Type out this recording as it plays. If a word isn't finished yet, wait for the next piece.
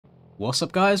What's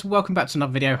up guys, welcome back to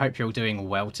another video, hope you're all doing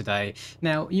well today.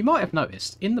 Now you might have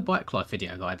noticed in the bike life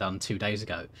video that I done 2 days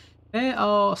ago, there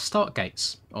are start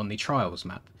gates on the trials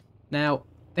map. Now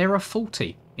there are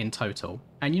 40 in total,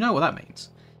 and you know what that means.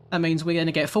 That means we're going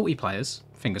to get 40 players,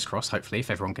 fingers crossed hopefully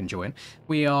if everyone can join.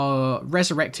 We are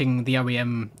resurrecting the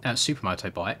OEM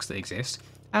supermoto bikes that exist.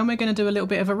 And we're going to do a little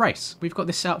bit of a race. We've got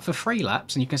this out for 3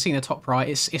 laps, and you can see in the top right,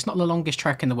 it's not the longest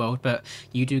track in the world, but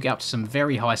you do get up to some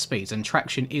very high speeds, and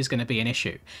traction is going to be an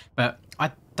issue. But I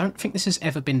don't think this has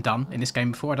ever been done in this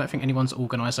game before. I don't think anyone's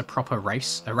organised a proper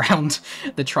race around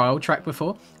the trial track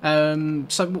before.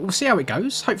 So we'll see how it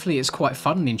goes. Hopefully it's quite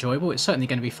fun and enjoyable. It's certainly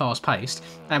going to be fast-paced,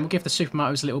 and we'll give the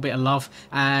supermotos a little bit of love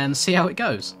and see how it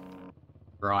goes.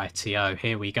 Rightio,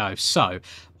 here we go. So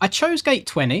I chose gate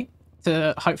 20.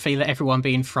 To hopefully let everyone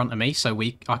be in front of me so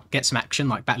I get some action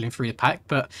like battling through the pack,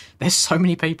 but there's so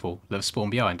many people that have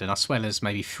spawned behind, and I swear there's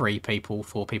maybe 4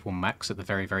 people max at the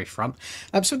very front.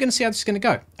 So we're going to see how this is going to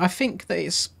go. I think that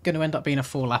it's going to end up being a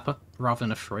 4-lapper rather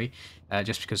than a 3,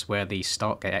 just because where the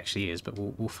start gate actually is, but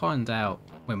we'll find out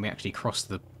when we actually cross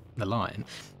the line.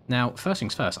 Now, first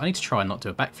things first, I need to try and not do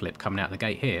a backflip coming out the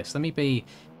gate here, so let me be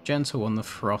gentle on the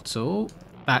throttle.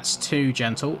 That's too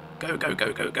gentle. Go, go,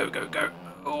 go, go, go, go, go.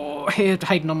 Oh, here,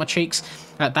 Hayden on my cheeks.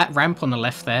 That ramp on the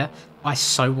left there, I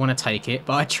so want to take it,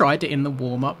 but I tried it in the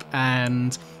warm-up,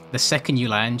 and the second you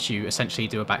land, you essentially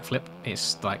do a backflip.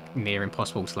 It's like near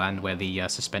impossible to land where the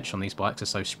suspension on these bikes are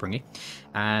so springy.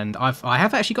 And I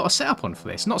have actually got a setup on for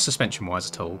this, not suspension-wise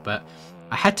at all, but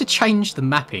I had to change the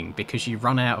mapping because you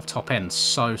run out of top end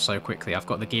so quickly. I've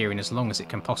got the gear in as long as it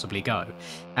can possibly go,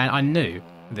 and I knew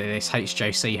this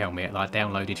HJC helmet that I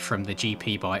downloaded from the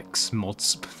GP Bikes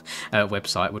mods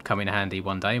website would come in handy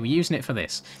one day. We're using it for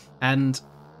this, and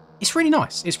it's really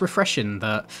nice. It's refreshing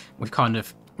that we've kind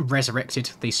of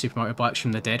resurrected these supermoto bikes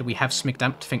from the dead. We have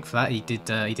Smigdamp to thank for that. He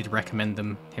did recommend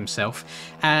them himself,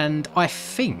 and I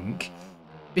think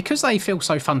because they feel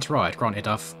so fun to ride. Granted,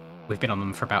 we've been on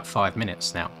them for about 5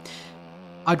 minutes now.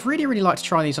 I'd really like to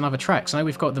try these on other tracks. I know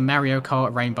we've got the Mario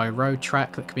Kart Rainbow Road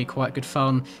track that could be quite good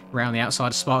fun around the outside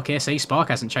of Spark here. See, Spark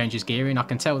hasn't changed his gearing, I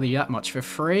can tell you that much for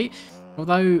free.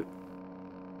 Although,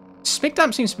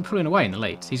 Smigdamp seems to be pulling away in the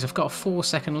lead. He's got a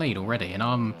 4-second lead already, and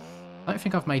I don't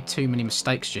think I've made too many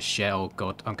mistakes just yet. Oh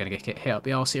god, I'm going to get hit up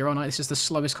the arse here, aren't I? This is the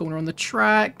slowest corner on the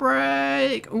track.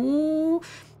 Brake! Ooh!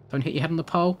 Don't hit your head on the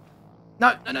pole.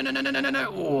 No.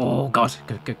 Oh, God.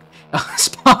 Good.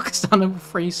 Spark's done a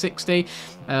 360.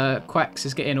 Quacks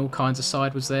is getting all kinds of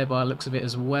sideways there by the looks of it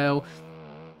as well.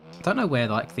 I don't know where,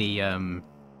 like, the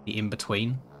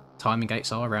in-between timing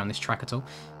gates are around this track at all.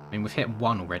 I mean, we've hit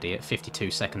 1 already at 52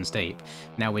 seconds deep.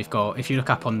 Now we've got, if you look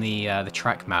up on the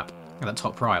track map at the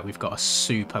top right, we've got a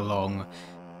super long,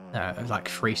 like,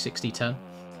 360 turn.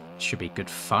 Should be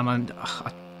good fun. And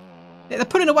they're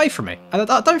pulling away from me. I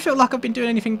don't feel like I've been doing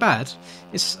anything bad.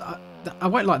 I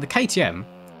won't lie, the KTM,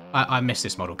 I miss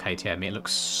this model KTM. It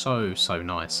looks so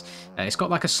nice. It's got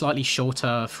like a slightly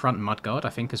shorter front mudguard, I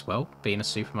think, as well, being a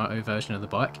supermoto version of the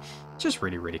bike. Just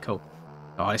really cool.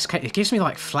 Oh, it gives me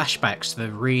like flashbacks to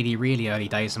the really early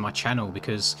days of my channel,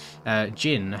 because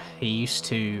Jin, he used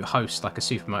to host like a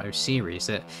supermoto series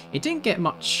that it didn't get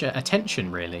much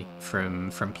attention really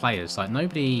from players. Like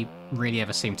nobody really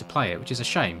ever seemed to play it, which is a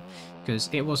shame, because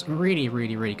it was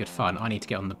really good fun. I need to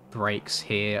get on the brakes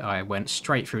here. I went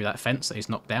straight through that fence that is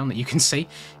knocked down that you can see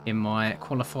in my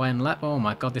qualifying lap. Oh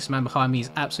my god, this man behind me is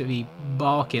absolutely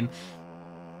barking.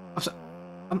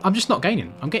 I'm just not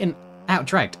gaining. I'm getting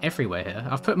out-dragged everywhere here.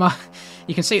 I've put my...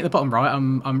 You can see at the bottom right,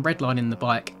 I'm redlining the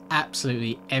bike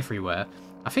absolutely everywhere.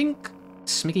 I think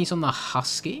Smiggy's on the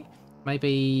Husky.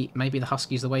 Maybe the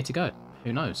Husky's the way to go.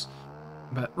 Who knows?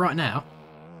 But right now,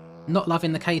 not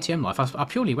loving the KTM life. I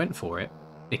purely went for it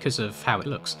because of how it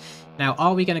looks. Now,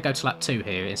 are we going to go to lap 2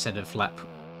 here instead of lap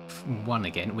 1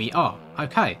 again? We are.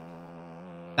 Okay.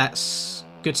 That's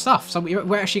good stuff. So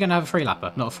we're actually going to have a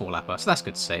 3-lapper, not a 4-lapper. So that's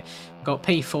good to see. We've got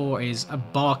P4 is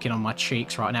barking on my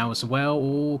cheeks right now as well.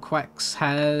 Oh, Quacks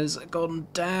has gone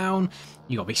down.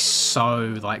 You got to be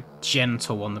so like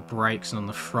gentle on the brakes and on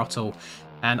the throttle.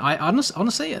 And I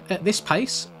honestly, at this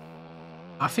pace,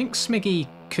 I think Smiggy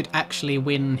could actually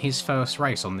win his first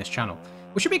race on this channel,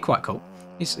 which would be quite cool.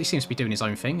 He seems to be doing his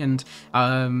own thing, and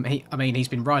he's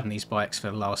been riding these bikes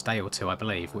for the last day or 2, I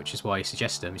believe, which is why he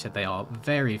suggested them. He said they are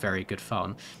very good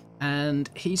fun, and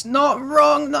he's not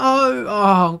wrong. No,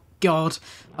 oh god,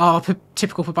 oh,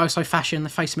 typical Poboso fashion. They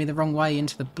faced me the wrong way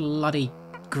into the bloody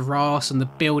grass and the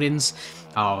buildings.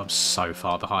 Oh, I'm so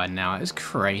far behind now. It's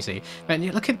crazy.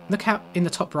 And look how in the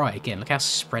top right again. Look how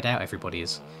spread out everybody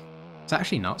is. It's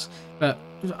actually nuts. But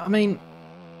I mean,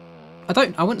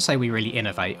 I wouldn't say we really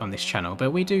innovate on this channel,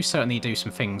 but we do certainly do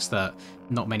some things that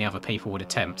not many other people would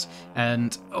attempt.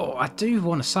 And I do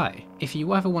want to say, if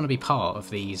you ever want to be part of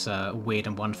these weird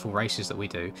and wonderful races that we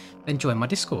do, then join my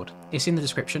Discord. It's in the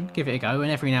description, give it a go,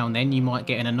 and every now and then you might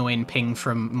get an annoying ping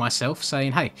from myself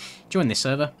saying, hey, join this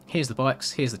server, here's the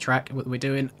bikes, here's the track, what we're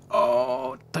doing.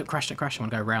 Oh, don't crash, don't crash, I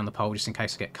want to go around the pole just in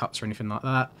case I get cuts or anything like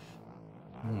that.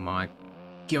 Oh my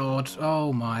god,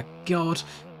 oh my god.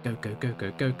 Go, go, go,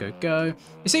 go, go, go, go.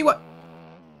 You see what?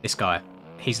 This guy.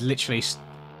 He's literally...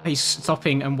 He's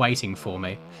stopping and waiting for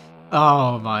me.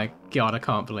 Oh my god, I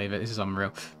can't believe it. This is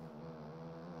unreal.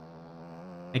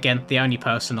 Again, the only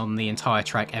person on the entire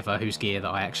track ever whose gear that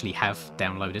I actually have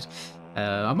downloaded.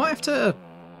 I might have to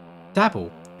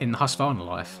dabble in the Husqvarna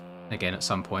life again at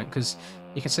some point, because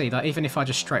you can see that even if I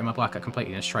just straighten my bike out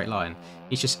completely in a straight line,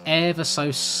 he's just ever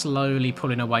so slowly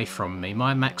pulling away from me.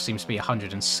 My max seems to be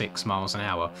 106 miles an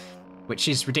hour, which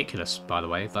is ridiculous, by the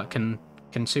way. Like, can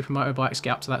supermoto bikes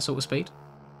get up to that sort of speed?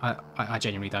 I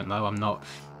genuinely don't know. I'm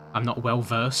not well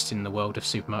versed in the world of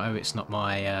supermoto. It's not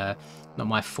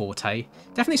my forte.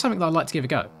 Definitely something that I'd like to give a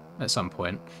go at some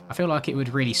point. I feel like it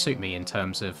would really suit me in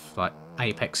terms of like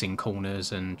apexing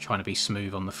corners and trying to be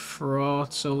smooth on the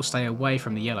throttle. Stay away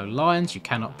from the yellow lines. You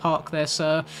cannot park there,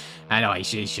 sir. And oh,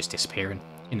 he's just disappearing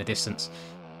in the distance.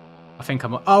 I think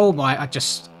I'm... Oh my... I'm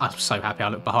so happy I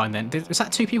looked behind then. Was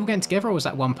that two people getting together, or was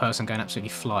that one person going absolutely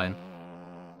flying?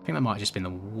 I think that might have just been the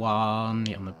one.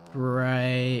 Get on the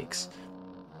brakes.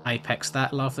 Apex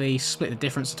that, lovely. Split the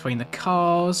difference between the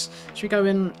cars. Should we go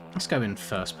in... Let's go in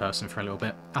first person for a little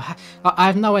bit. I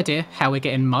have no idea how we're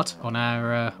getting mud on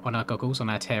our goggles, on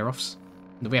our tear-offs.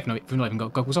 We've not even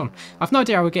got goggles on. I've no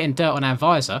idea how we're getting dirt on our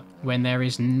visor when there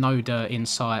is no dirt in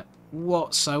sight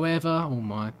whatsoever. Oh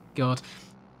my god.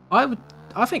 I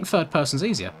think third person's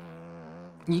easier.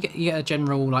 You get a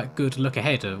general like good look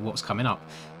ahead of what's coming up.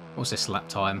 What's this lap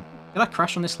time? Did I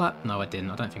crash on this lap? No, I didn't.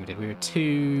 I don't think I did. We were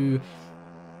too...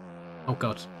 Oh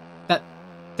god.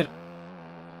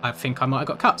 I think I might have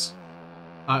got cuts.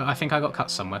 I think I got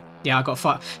cuts somewhere. Yeah, I got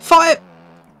five...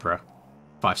 Bruh.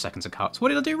 5 seconds of cuts. What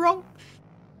did I do wrong?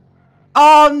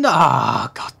 Oh no!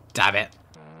 Oh, god damn it.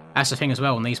 That's the thing as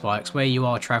well on these bikes, where you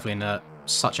are travelling at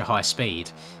such a high speed,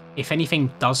 if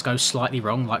anything does go slightly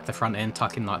wrong, like the front end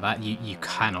tucking like that, you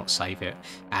cannot save it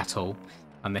at all.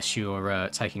 Unless you're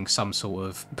taking some sort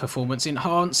of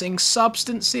performance-enhancing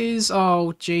substances.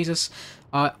 Oh, Jesus.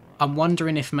 I'm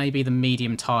wondering if maybe the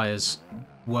medium tyres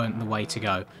weren't the way to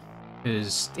go.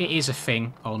 Because it is a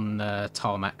thing on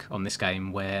tarmac on this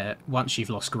game where once you've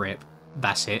lost grip,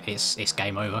 that's it. It's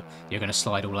game over. You're going to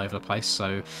slide all over the place.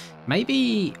 So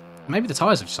maybe the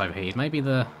tyres have just overheated. Maybe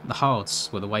the hards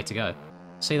were the way to go.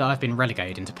 See that I've been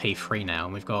relegated into P3 now,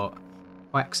 and we've got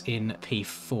Wax in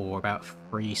P4, about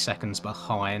 3 seconds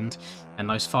behind, and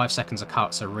those 5 seconds of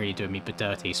cuts are really doing me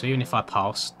dirty. So even if I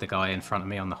pass the guy in front of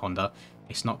me on the Honda,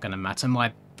 it's not going to matter.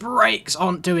 My brakes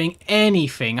aren't doing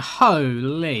anything.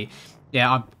 Holy.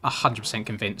 Yeah, I'm 100%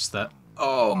 convinced that,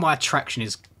 oh, my traction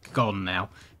is gone now.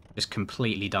 Just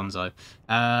completely donezo.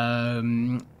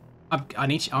 I'm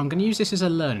going to use this as a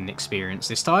learning experience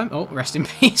this time. Oh, rest in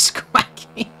peace,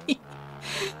 Quacky.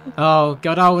 Oh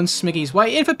god, oh, and Smiggy's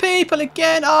waiting for people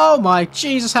again. Oh my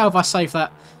Jesus, how have I saved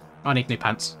that? I need new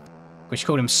pants. We should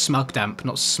call him Smug Damp,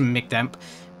 not Smig Damp.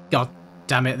 God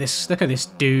damn it! Look at this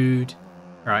dude.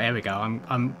 Right, here we go.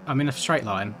 I'm in a straight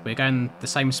line. We're going the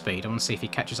same speed. I want to see if he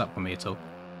catches up with me at all.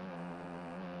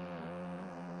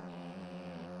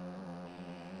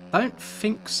 Don't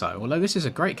think so. Although this is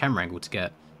a great camera angle to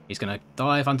get. He's gonna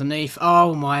dive underneath.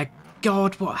 Oh my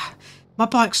god! What? My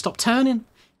bike stopped turning.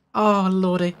 Oh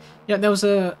lordy. Yeah, there was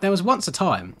once a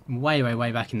time,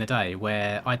 way back in the day,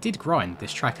 where I did grind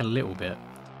this track a little bit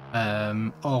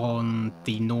on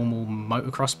the normal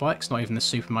motocross bikes, not even the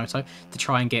supermoto, to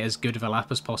try and get as good of a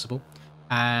lap as possible.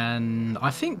 And I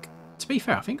think, to be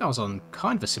fair, I think I was on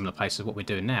kind of a similar pace as what we're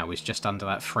doing now, is just under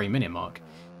that 3-minute mark.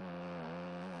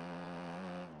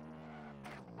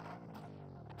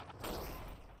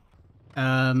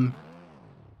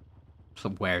 So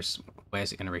where's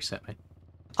it going to reset me?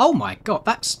 Oh my god,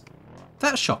 that's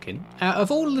shocking. Out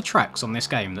of all the tracks on this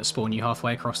game that spawn you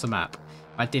halfway across the map,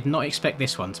 I did not expect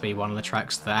this one to be one of the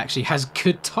tracks that actually has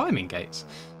good timing gates.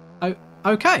 Oh,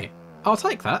 okay, I'll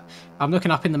take that. I'm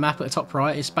looking up in the map at the top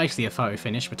right. It's basically a photo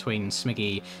finish between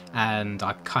Smiggy and...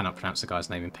 I cannot pronounce the guy's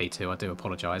name in P2, I do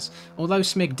apologise. Although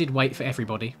Smig did wait for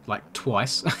everybody, like,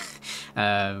 twice.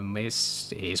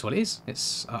 It is what it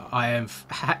is. I have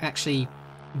actually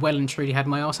well and truly had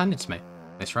my arse handed to me.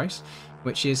 this race,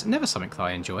 which is never something that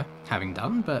I enjoy having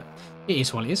done, but it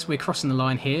is what it is. We're crossing the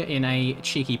line here in a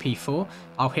cheeky P4.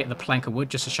 I'll hit the plank of wood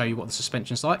just to show you what the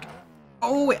suspension's like.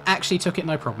 Oh, it actually took it,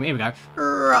 no problem. Here we go.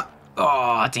 Oh,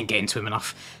 I didn't get into him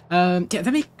enough. Yeah,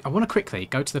 I want to quickly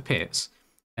go to the pits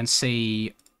and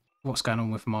see what's going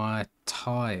on with my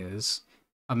tyres.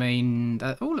 I mean,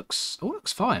 that all looks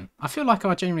fine. I feel like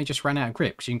I generally just ran out of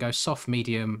grip because you can go soft,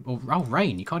 medium, or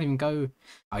rain. You can't even go.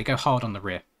 Oh, you go hard on the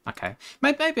rear. Okay,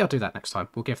 maybe I'll do that next time.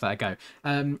 We'll give that a go.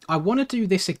 I want to do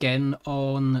this again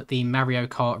on the Mario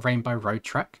Kart Rainbow Road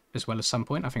track as well at some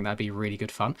point. I think that'd be really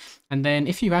good fun. And then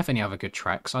if you have any other good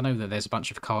tracks, I know that there's a bunch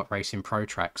of kart racing pro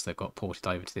tracks that got ported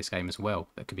over to this game as well.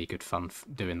 That could be good fun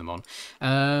doing them on.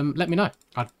 Let me know.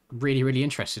 I'd really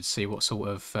interested to see what sort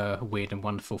of weird and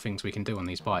wonderful things we can do on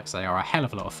these bikes. They are a hell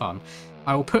of a lot of fun.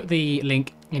 I will put the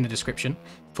link in the description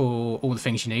for all the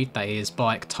things you need. That is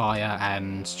bike, tyre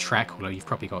and track, although you've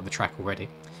probably got the track already.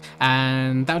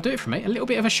 And that'll do it for me. A little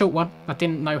bit of a short one. I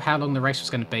didn't know how long the race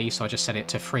was going to be, so I just set it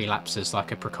to 3 laps as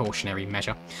like a precautionary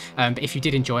measure. But if you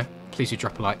did enjoy, please do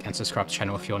drop a like and subscribe to the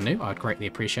channel if you're new. I'd greatly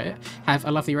appreciate it. Have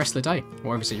a lovely rest of the day,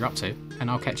 whatever it is that you're up to,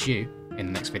 and I'll catch you in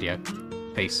the next video.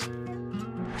 Peace.